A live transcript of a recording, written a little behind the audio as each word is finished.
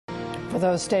For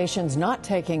those stations not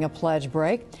taking a pledge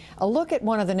break, a look at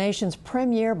one of the nation's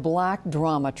premier black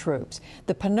drama troupes.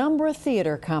 The Penumbra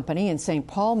Theatre Company in St.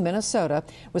 Paul, Minnesota,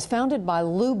 was founded by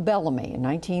Lou Bellamy in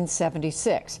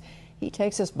 1976. He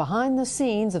takes us behind the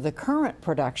scenes of the current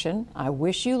production, I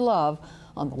Wish You Love,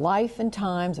 on the life and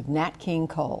times of Nat King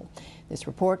Cole. This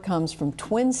report comes from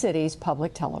Twin Cities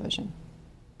Public Television.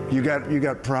 You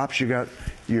got props, you got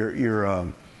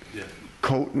your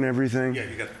coat and everything? Yeah,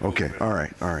 you got the coat. Okay, all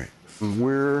right.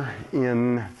 We're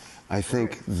in, I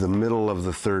think, the middle of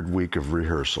the third week of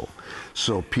rehearsal.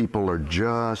 So people are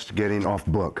just getting off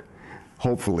book.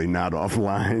 Hopefully not off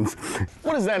lines.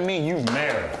 What does that mean, you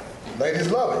married?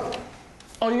 Ladies love it.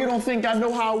 Oh, you don't think I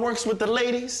know how it works with the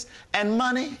ladies and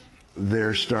money?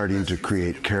 They're starting to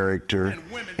create character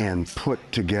and put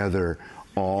together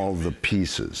all the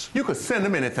pieces. You could send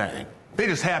them anything. They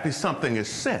just happy something is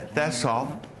sent, that's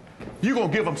all. You're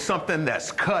gonna give them something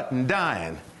that's cut and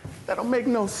dying. That'll make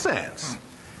no sense.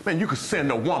 Man, you could send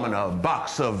a woman a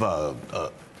box of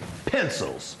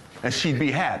pencils and she'd be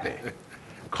happy.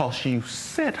 Cause you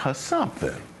sent her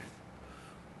something.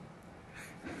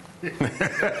 The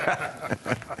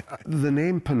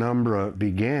name Penumbra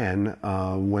began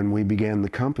when we began the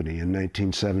company in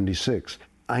 1976.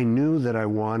 I knew that I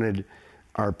wanted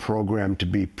our program to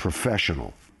be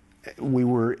professional. We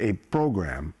were a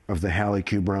program of the Hallie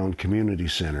Q. Brown Community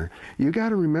Center. You got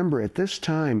to remember, at this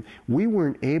time, we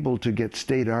weren't able to get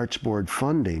State Arts Board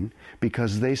funding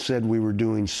because they said we were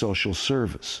doing social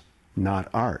service, not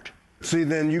art. See,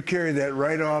 then you carry that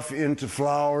right off into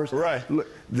flowers. Right. Look,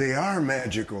 they are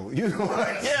magical. You know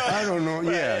what? Yeah. I don't know.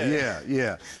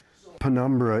 Yeah.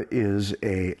 Penumbra is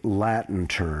a Latin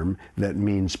term that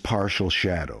means partial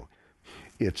shadow.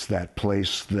 It's that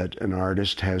place that an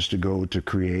artist has to go to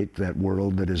create that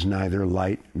world that is neither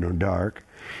light nor dark.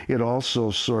 It also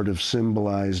sort of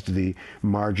symbolized the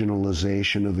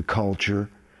marginalization of the culture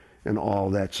and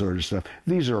all that sort of stuff.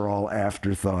 These are all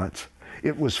afterthoughts.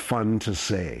 It was fun to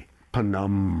say.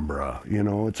 Penumbra, you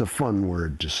know, it's a fun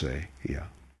word to say, yeah.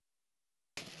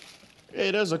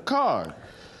 Hey, there's a card.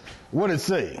 What'd it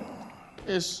say?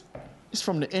 It's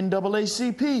from the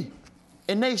NAACP.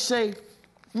 And they say,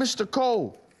 Mr.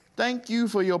 Cole, thank you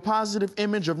for your positive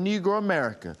image of Negro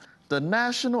America, the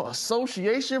National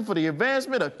Association for the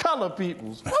Advancement of Colored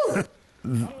Peoples.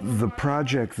 The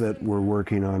project that we're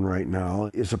working on right now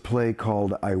is a play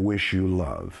called I Wish You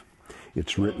Love.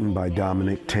 It's written by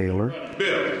Dominic Taylor.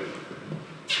 Bill,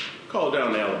 call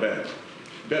down to Alabama.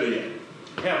 Better yet,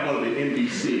 have one of the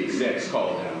NBC execs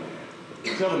call down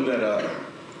there. Tell them that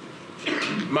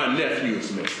my nephew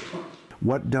is missing.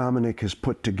 What Dominic has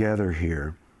put together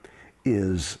here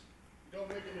is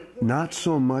not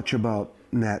so much about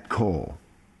Nat Cole,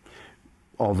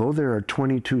 although there are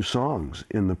 22 songs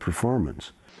in the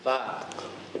performance. 5,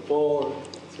 4,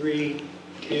 3,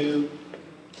 2.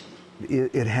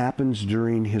 It happens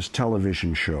during his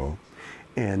television show,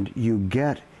 and you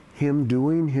get him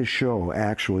doing his show.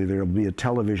 Actually, there'll be a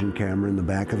television camera in the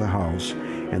back of the house,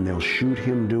 and they'll shoot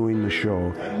him doing the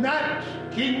show. Nat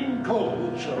King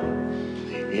Cole show.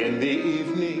 In the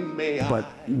evening, may I... But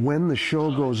when the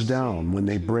show goes down, when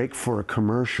they break for a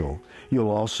commercial, you'll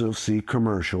also see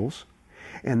commercials,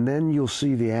 and then you'll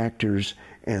see the actors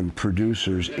and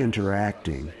producers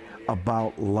interacting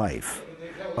about life,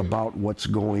 about what's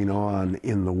going on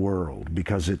in the world,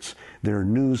 because there are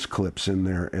news clips in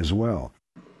there as well.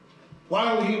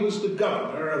 While he was the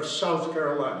governor of South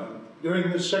Carolina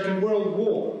during the Second World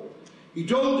War, he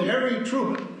told Harry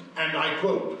Truman, and I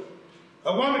quote,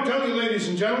 "I want to tell you, ladies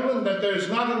and gentlemen, that there's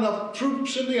not enough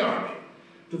troops in the army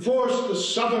to force the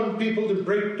Southern people to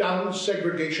break down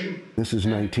segregation." This is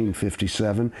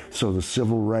 1957, so the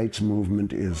civil rights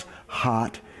movement is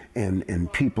hot,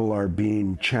 and people are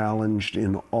being challenged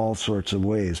in all sorts of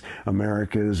ways.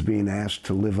 America is being asked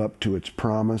to live up to its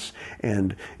promise,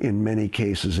 and in many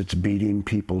cases it's beating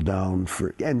people down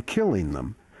and killing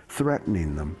them,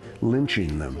 threatening them,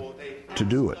 lynching them to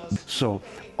do it. So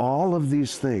all of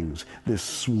these things, this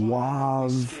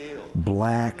suave,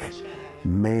 black,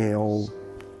 male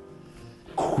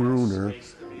crooner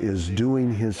is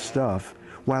doing his stuff,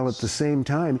 while at the same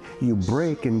time you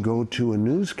break and go to a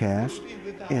newscast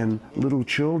and little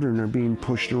children are being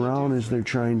pushed around as they're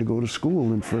trying to go to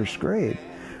school in first grade.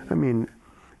 I mean,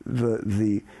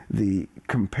 the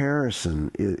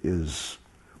comparison is,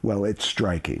 well, it's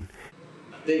striking.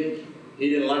 I think he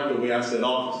didn't like the way I said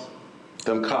office.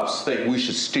 Them cops think we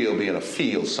should still be in a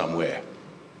field somewhere.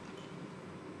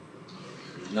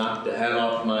 Knocked the hat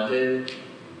off my head.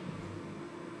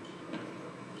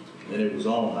 And it was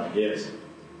on, I guess.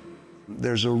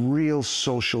 There's a real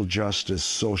social justice,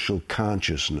 social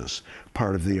consciousness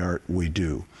part of the art we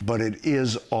do. But it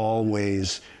is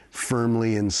always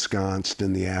firmly ensconced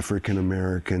in the African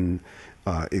American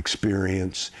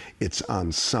experience. It's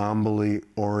ensemble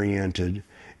oriented,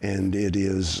 and it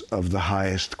is of the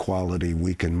highest quality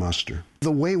we can muster.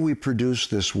 The way we produce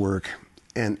this work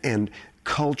and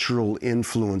cultural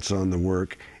influence on the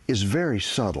work is very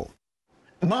subtle.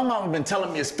 My mama been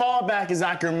telling me as far back as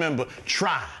I can remember,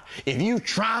 try. If you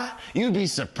try, you'd be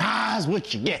surprised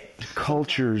what you get.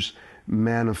 Cultures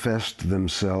Manifest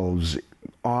themselves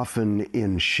often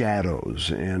in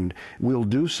shadows, and we'll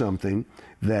do something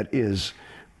that is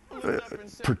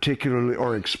particularly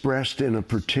or expressed in a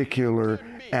particular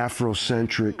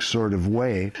Afrocentric sort of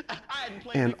way,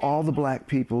 and all the black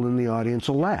people in the audience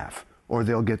will laugh, or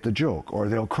they'll get the joke, or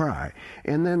they'll cry.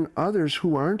 And then others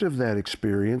who aren't of that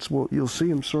experience, well, you'll see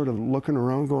them sort of looking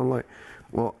around going like,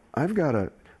 well, I've got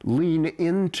to lean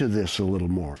into this a little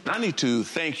more. I need to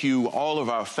thank you, all of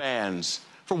our fans,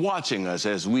 for watching us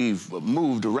as we've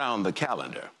moved around the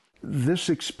calendar. This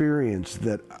experience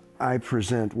that I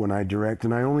present when I direct,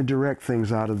 and I only direct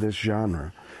things out of this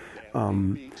genre,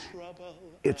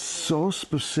 it's so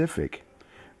specific,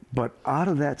 but out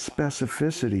of that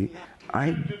specificity,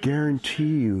 I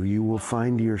guarantee you will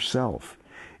find yourself.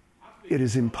 It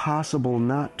is impossible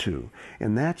not to.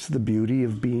 And that's the beauty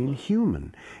of being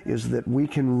human, is that we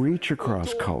can reach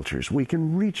across cultures, we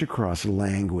can reach across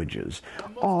languages,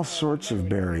 all sorts of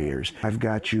barriers. I've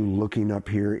got you looking up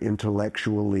here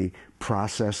intellectually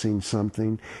processing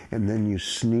something, and then you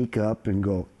sneak up and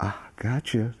go, ah,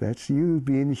 gotcha, that's you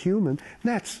being human.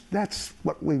 That's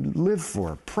what we live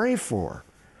for, pray for,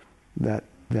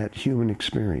 that human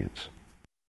experience.